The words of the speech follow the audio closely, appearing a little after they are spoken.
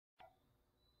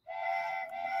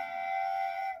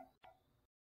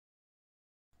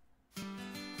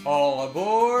All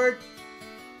aboard!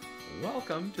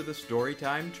 Welcome to the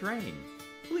Storytime train.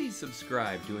 Please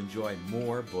subscribe to enjoy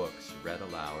more books read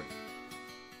aloud.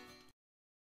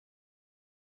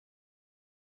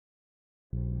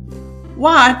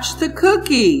 Watch the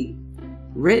Cookie!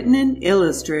 Written and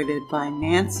illustrated by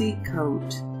Nancy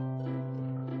Coate.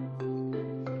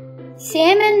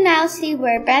 Sam and Mousey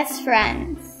were best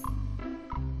friends.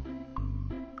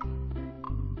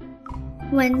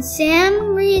 When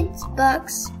Sam reads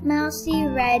books, Mousey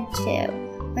read too.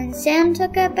 When Sam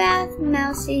took a bath,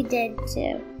 Mousey did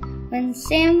too. When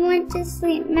Sam went to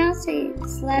sleep, Mousey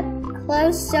slept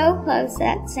close, so close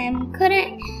that Sam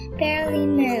couldn't barely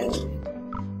move.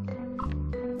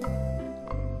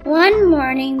 One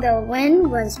morning, the wind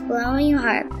was blowing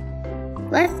hard.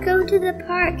 "Let's go to the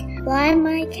park, fly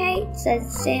my kite," said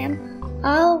Sam.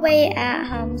 "I'll wait at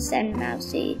home," said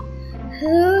Mousey,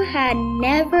 who had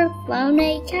never flown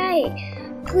a kite.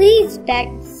 "Please,"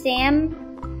 begged Sam.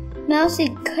 Mousey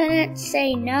couldn't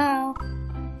say no.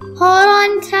 "Hold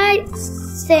on tight,"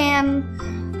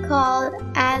 Sam called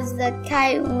as the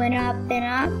kite went up and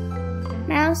up.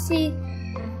 Mousey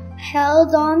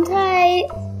held on tight.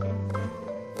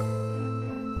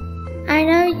 "I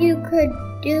know you could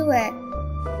do it,"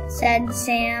 said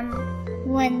Sam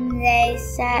when they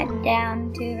sat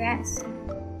down to rest.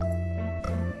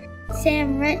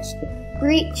 Sam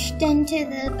reached into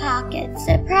the pocket.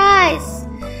 "Surprise!"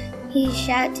 he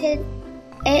shouted.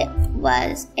 It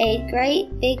was a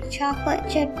great big chocolate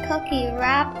chip cookie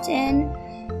wrapped in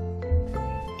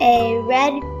a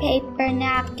red paper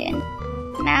napkin.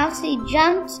 Mousey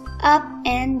jumped up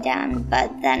and down,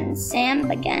 but then Sam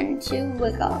began to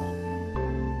wiggle.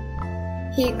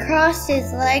 He crossed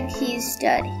his legs, he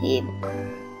stood, he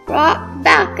rocked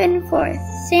back and forth.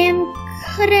 Sam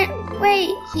couldn't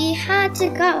wait, he had to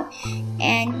go,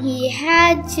 and he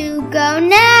had to go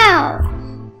now.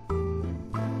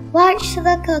 "Watch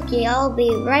the cookie, I'll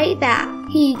be right back,"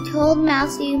 he told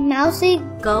Mousey. Mousey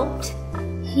gulped.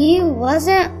 He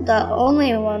wasn't the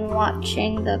only one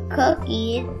watching the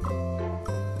cookie.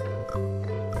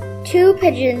 Two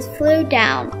pigeons flew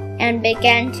down and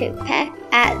began to peck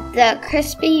at the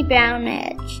crispy brown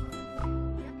edge.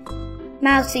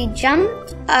 Mousey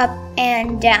jumped up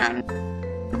and down.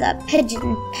 The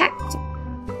pigeon pecked.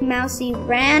 Mousey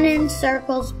ran in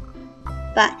circles,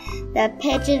 but the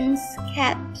pigeons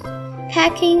kept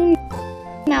pecking.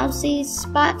 Mousey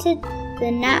spotted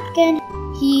the napkin.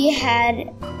 He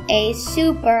had a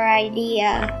super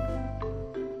idea.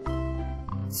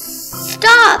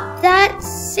 "Stop! That's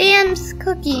Sam's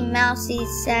cookie," Mousey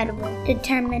said with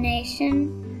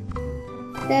determination.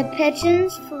 The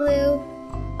pigeons flew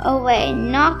away,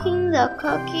 knocking the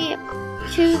cookie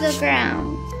to the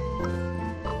ground.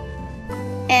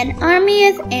 An army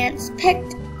of ants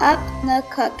picked up the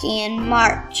cookie and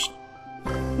marched.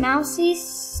 Mousey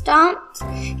stomped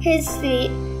his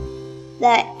feet.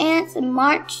 The ants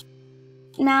marched.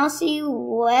 Mousey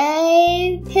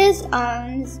waved his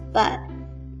arms, but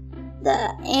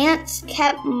the ants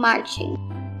kept marching.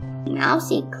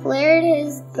 Mousey cleared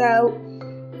his throat.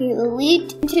 He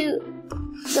leaped to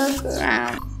the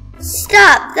ground.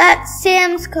 "Stop! That's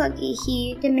Sam's cookie,"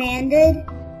 he demanded.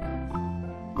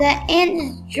 The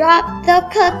ants dropped the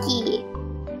cookie.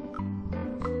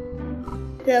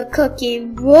 The cookie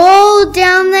rolled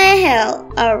down the hill,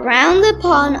 around the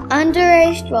pond, under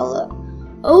a stroller,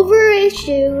 over a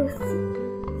shoe,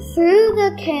 through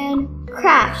the can,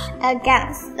 crashed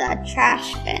against the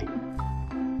trash bin.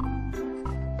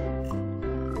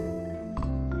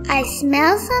 "I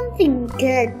smell something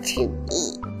good to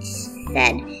eat,"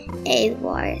 said a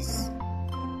voice.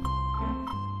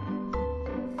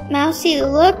 Mousey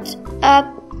looked up.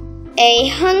 A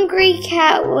hungry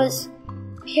cat was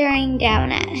peering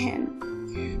down at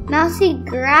him. Mousey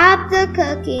grabbed the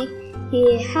cookie.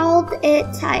 He held it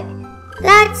tight.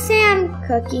 "That's Sam's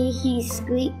cookie," he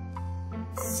squeaked.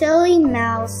 "Silly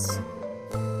mouse.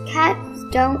 Cats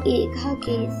don't eat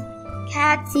cookies.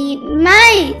 Cats eat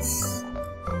mice."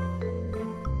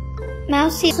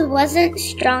 Mousey wasn't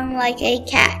strong like a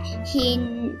cat. He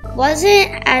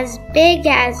wasn't as big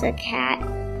as a cat,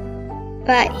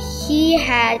 but he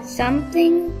had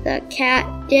something the cat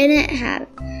didn't have.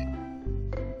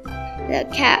 The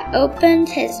cat opened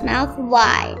his mouth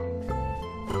wide.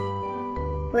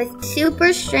 With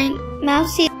super strength,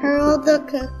 Mousey hurled the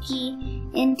cookie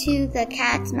into the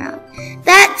cat's mouth.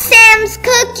 "That's Sam's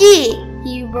cookie!"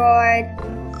 he roared.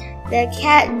 The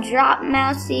cat dropped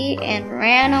Mousey and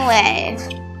ran away.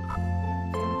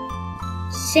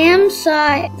 Sam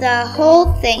saw the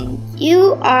whole thing.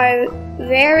 "You are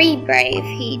very brave,"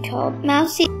 he told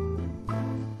Mousey.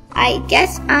 "I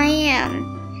guess I am,"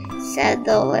 said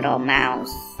the little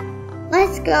mouse.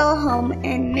 Let's go home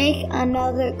and make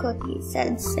another cookie,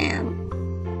 said Sam.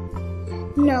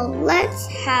 No, let's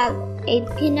have a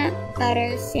peanut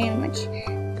butter sandwich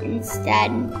instead,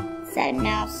 said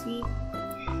Mousey.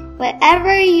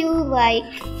 Whatever you like,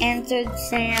 answered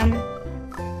Sam.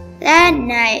 That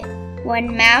night,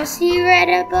 when Mousey read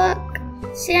a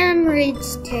book, Sam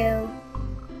reads too.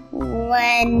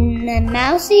 When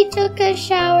Mousey took a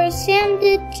shower, Sam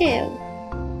did too.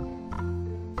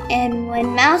 And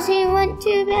when Mousey went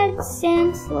to bed,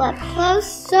 Sam slept close,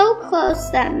 so close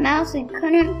that Mousey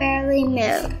couldn't barely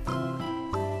move.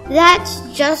 That's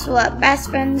just what best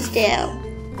friends do.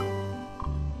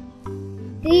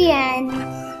 The end.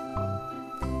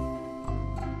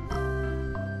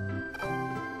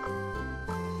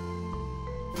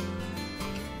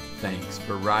 Thanks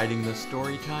for riding the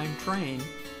Storytime train.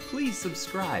 Please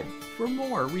subscribe for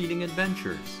more reading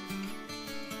adventures.